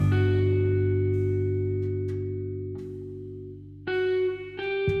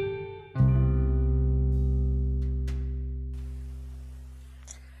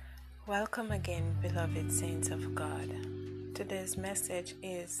Welcome again, beloved saints of God. Today's message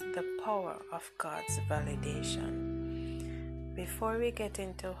is the power of God's validation. Before we get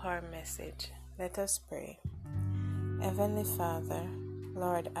into our message, let us pray. Heavenly Father,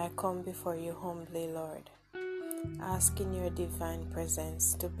 Lord, I come before you humbly, Lord, asking your divine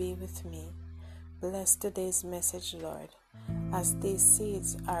presence to be with me. Bless today's message, Lord, as these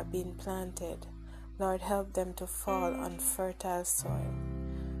seeds are being planted. Lord, help them to fall on fertile soil,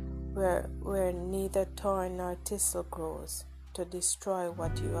 where neither thorn nor thistle grows, to destroy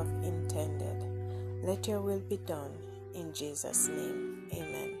what you have intended. Let your will be done, in Jesus' name.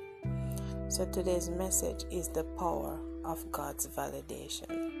 Amen. So today's message is the power of God's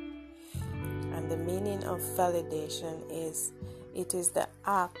validation. And the meaning of validation is it is the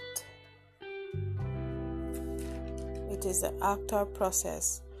act or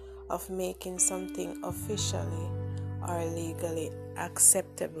process of making something officially or legally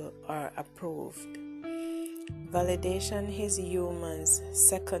acceptable or approved. Validation is humans'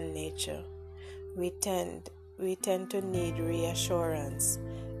 second nature. We tend to need reassurance,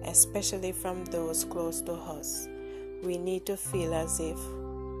 especially from those close to us. We need to feel as if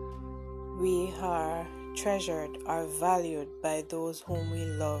we are treasured or valued by those whom we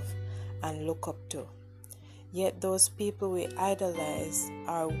love and look up to. Yet those people we idolize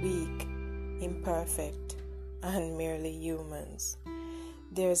are weak, imperfect, and merely humans.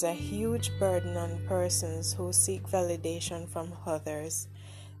 There's a huge burden on persons who seek validation from others.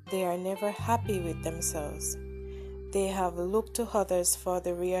 They are never happy with themselves. They have looked to others for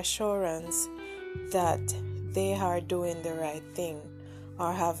the reassurance that they are doing the right thing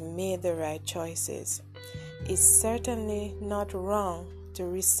or have made the right choices. It's certainly not wrong to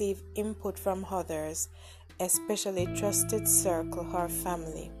receive input from others, especially trusted circle or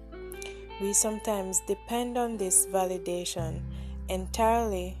family. We sometimes depend on this validation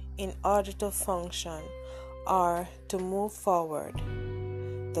entirely in order to function or to move forward.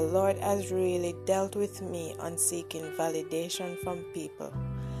 The Lord has really dealt with me on seeking validation from people.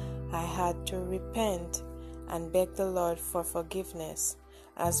 I had to repent and beg the Lord for forgiveness,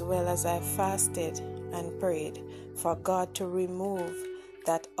 as well as I fasted and prayed for God to remove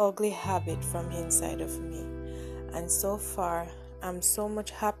that ugly habit from inside of me. And so far, I'm so much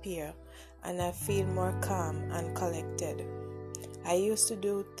happier and I feel more calm and collected. I used to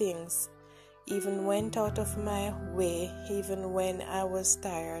do things, even went out of my way, even when I was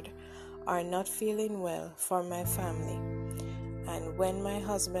tired or not feeling well for my family. And when my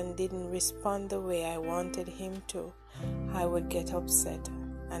husband didn't respond the way I wanted him to, I would get upset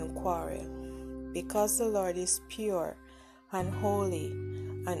and quarrel. Because the Lord is pure and holy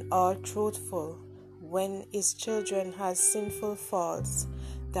and all truthful, when his children has sinful faults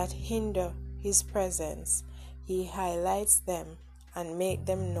that hinder his presence, he highlights them and make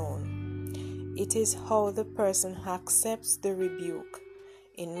them known. It is how the person accepts the rebuke.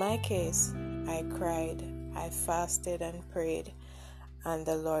 In my case, I cried, I fasted and prayed, and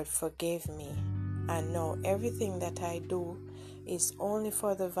the Lord forgave me. And now everything that I do is only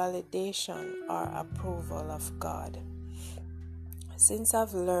for the validation or approval of God. Since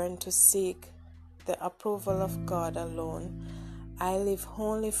I've learned to seek the approval of God alone, I live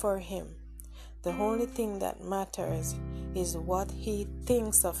only for Him. The only thing that matters is what He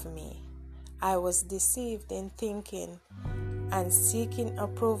thinks of me. I was deceived in thinking and seeking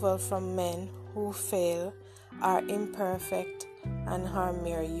approval from men who fail, are imperfect, and are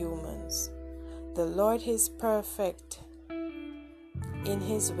mere humans. The Lord is perfect in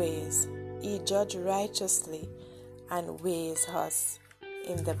His ways. He judges righteously and weighs us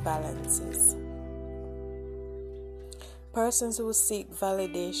in the balances. Persons who seek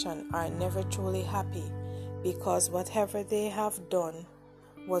validation are never truly happy because whatever they have done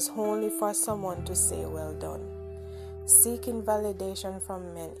was only for someone to say well done. Seeking validation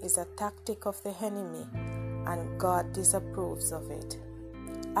from men is a tactic of the enemy, and God disapproves of it.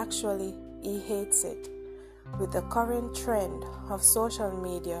 Actually, He hates it. With the current trend of social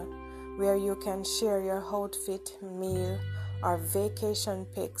media, where you can share your outfit, meal, or vacation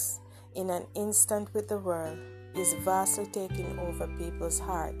pics in an instant with the world, is vastly taking over people's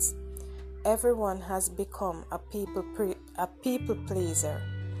hearts. Everyone has become a people pleaser.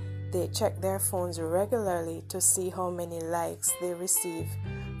 They check their phones regularly to see how many likes they receive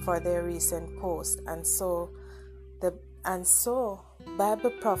for their recent post, and so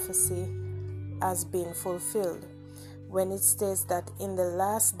Bible prophecy has been fulfilled when it states that in the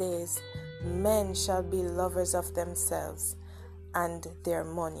last days men shall be lovers of themselves and their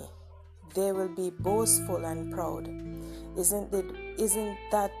money. They will be boastful and proud. Isn't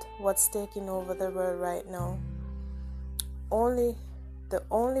that what's taking over the world right now? Only the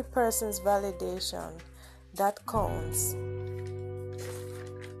only person's validation that counts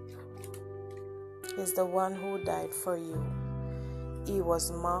is the one who died for you. He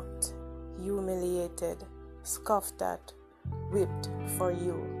was mocked, humiliated, scoffed at, whipped for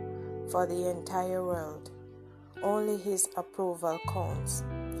you, for the entire world. Only his approval counts.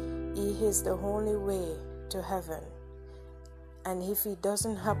 He is the only way to heaven. And if he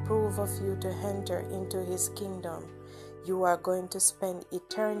doesn't approve of you to enter into his kingdom, you are going to spend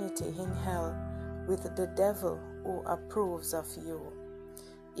eternity in hell with the devil who approves of you.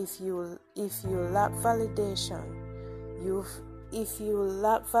 If you lack validation,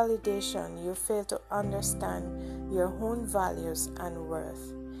 you fail to understand your own values and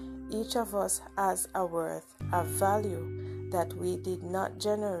worth. Each of us has a worth, a value that we did not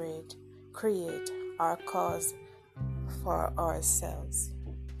generate, create, or cause for ourselves.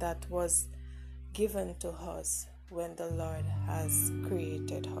 That was given to us when the Lord has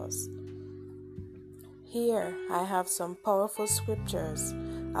created us. Here I have some powerful scriptures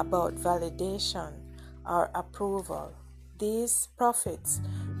about validation or approval. These prophets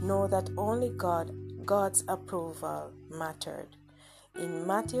know that only God's approval mattered. In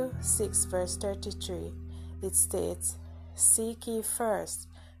Matthew 6 verse 33, it states, "Seek ye first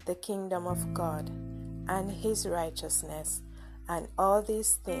the kingdom of God and his righteousness, and all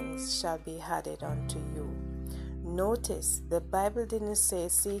these things shall be added unto you." Notice, the Bible didn't say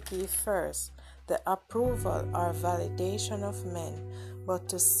seek ye first the approval or validation of men, but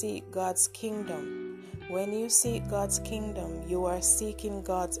to seek God's kingdom. When you seek God's kingdom, you are seeking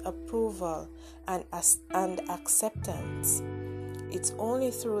God's approval and acceptance. It's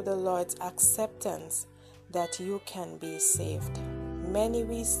only through the Lord's acceptance that you can be saved. Many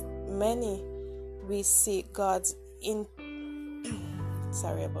seek God's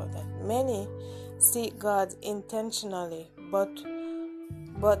Many seek God intentionally,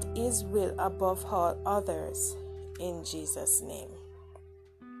 but his will above all others, in Jesus' name.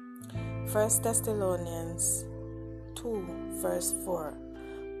 1 Thessalonians 2 verse 4.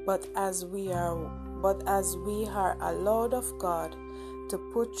 But as we are allowed of God to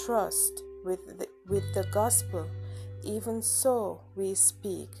put trust with the gospel, even so we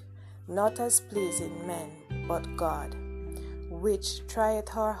speak, not as pleasing men, but God, which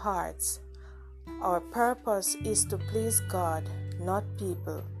trieth our hearts. Our purpose is to please God, not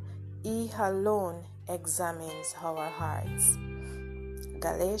people. He alone examines our hearts.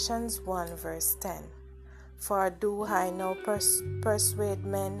 Galatians 1 verse 10. For do I now persuade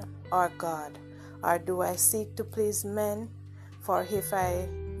men or God? Or do I seek to please men? For if I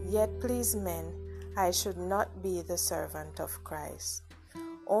yet please men, I should not be the servant of Christ.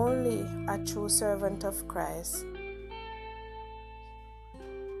 Only a true servant of Christ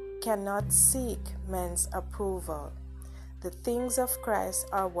cannot seek men's approval. The things of Christ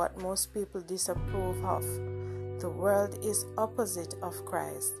are what most people disapprove of. The world is opposite of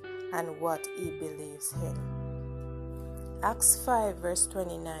Christ and what he believes in. Acts 5 verse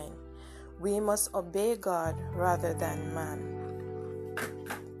 29. We must obey God rather than man.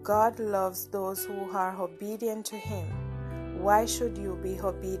 God loves those who are obedient to him. Why should you be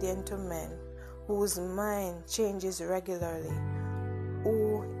obedient to men whose mind changes regularly,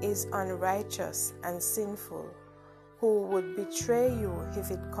 who is unrighteous and sinful, who would betray you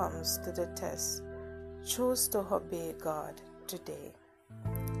if it comes to the test? Choose to obey God today.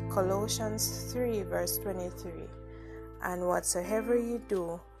 Colossians 3 verse 23. And whatsoever you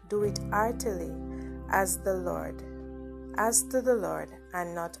do, do it heartily as to the Lord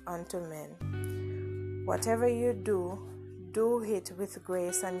and not unto men. Whatever you do, do it with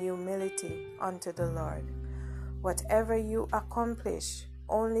grace and humility unto the Lord. Whatever you accomplish,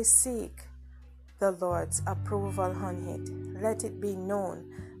 only seek the Lord's approval on it. Let it be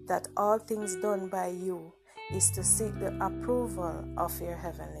known that all things done by you is to seek the approval of your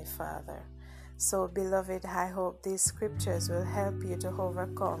Heavenly Father. So, beloved, I hope these scriptures will help you to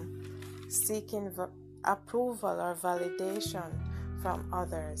overcome seeking approval or validation from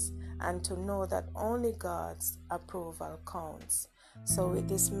others, and to know that only God's approval counts. So with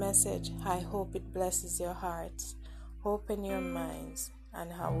this message, I hope it blesses your hearts, open your minds,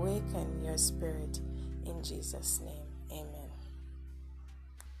 and awaken your spirit in Jesus' name.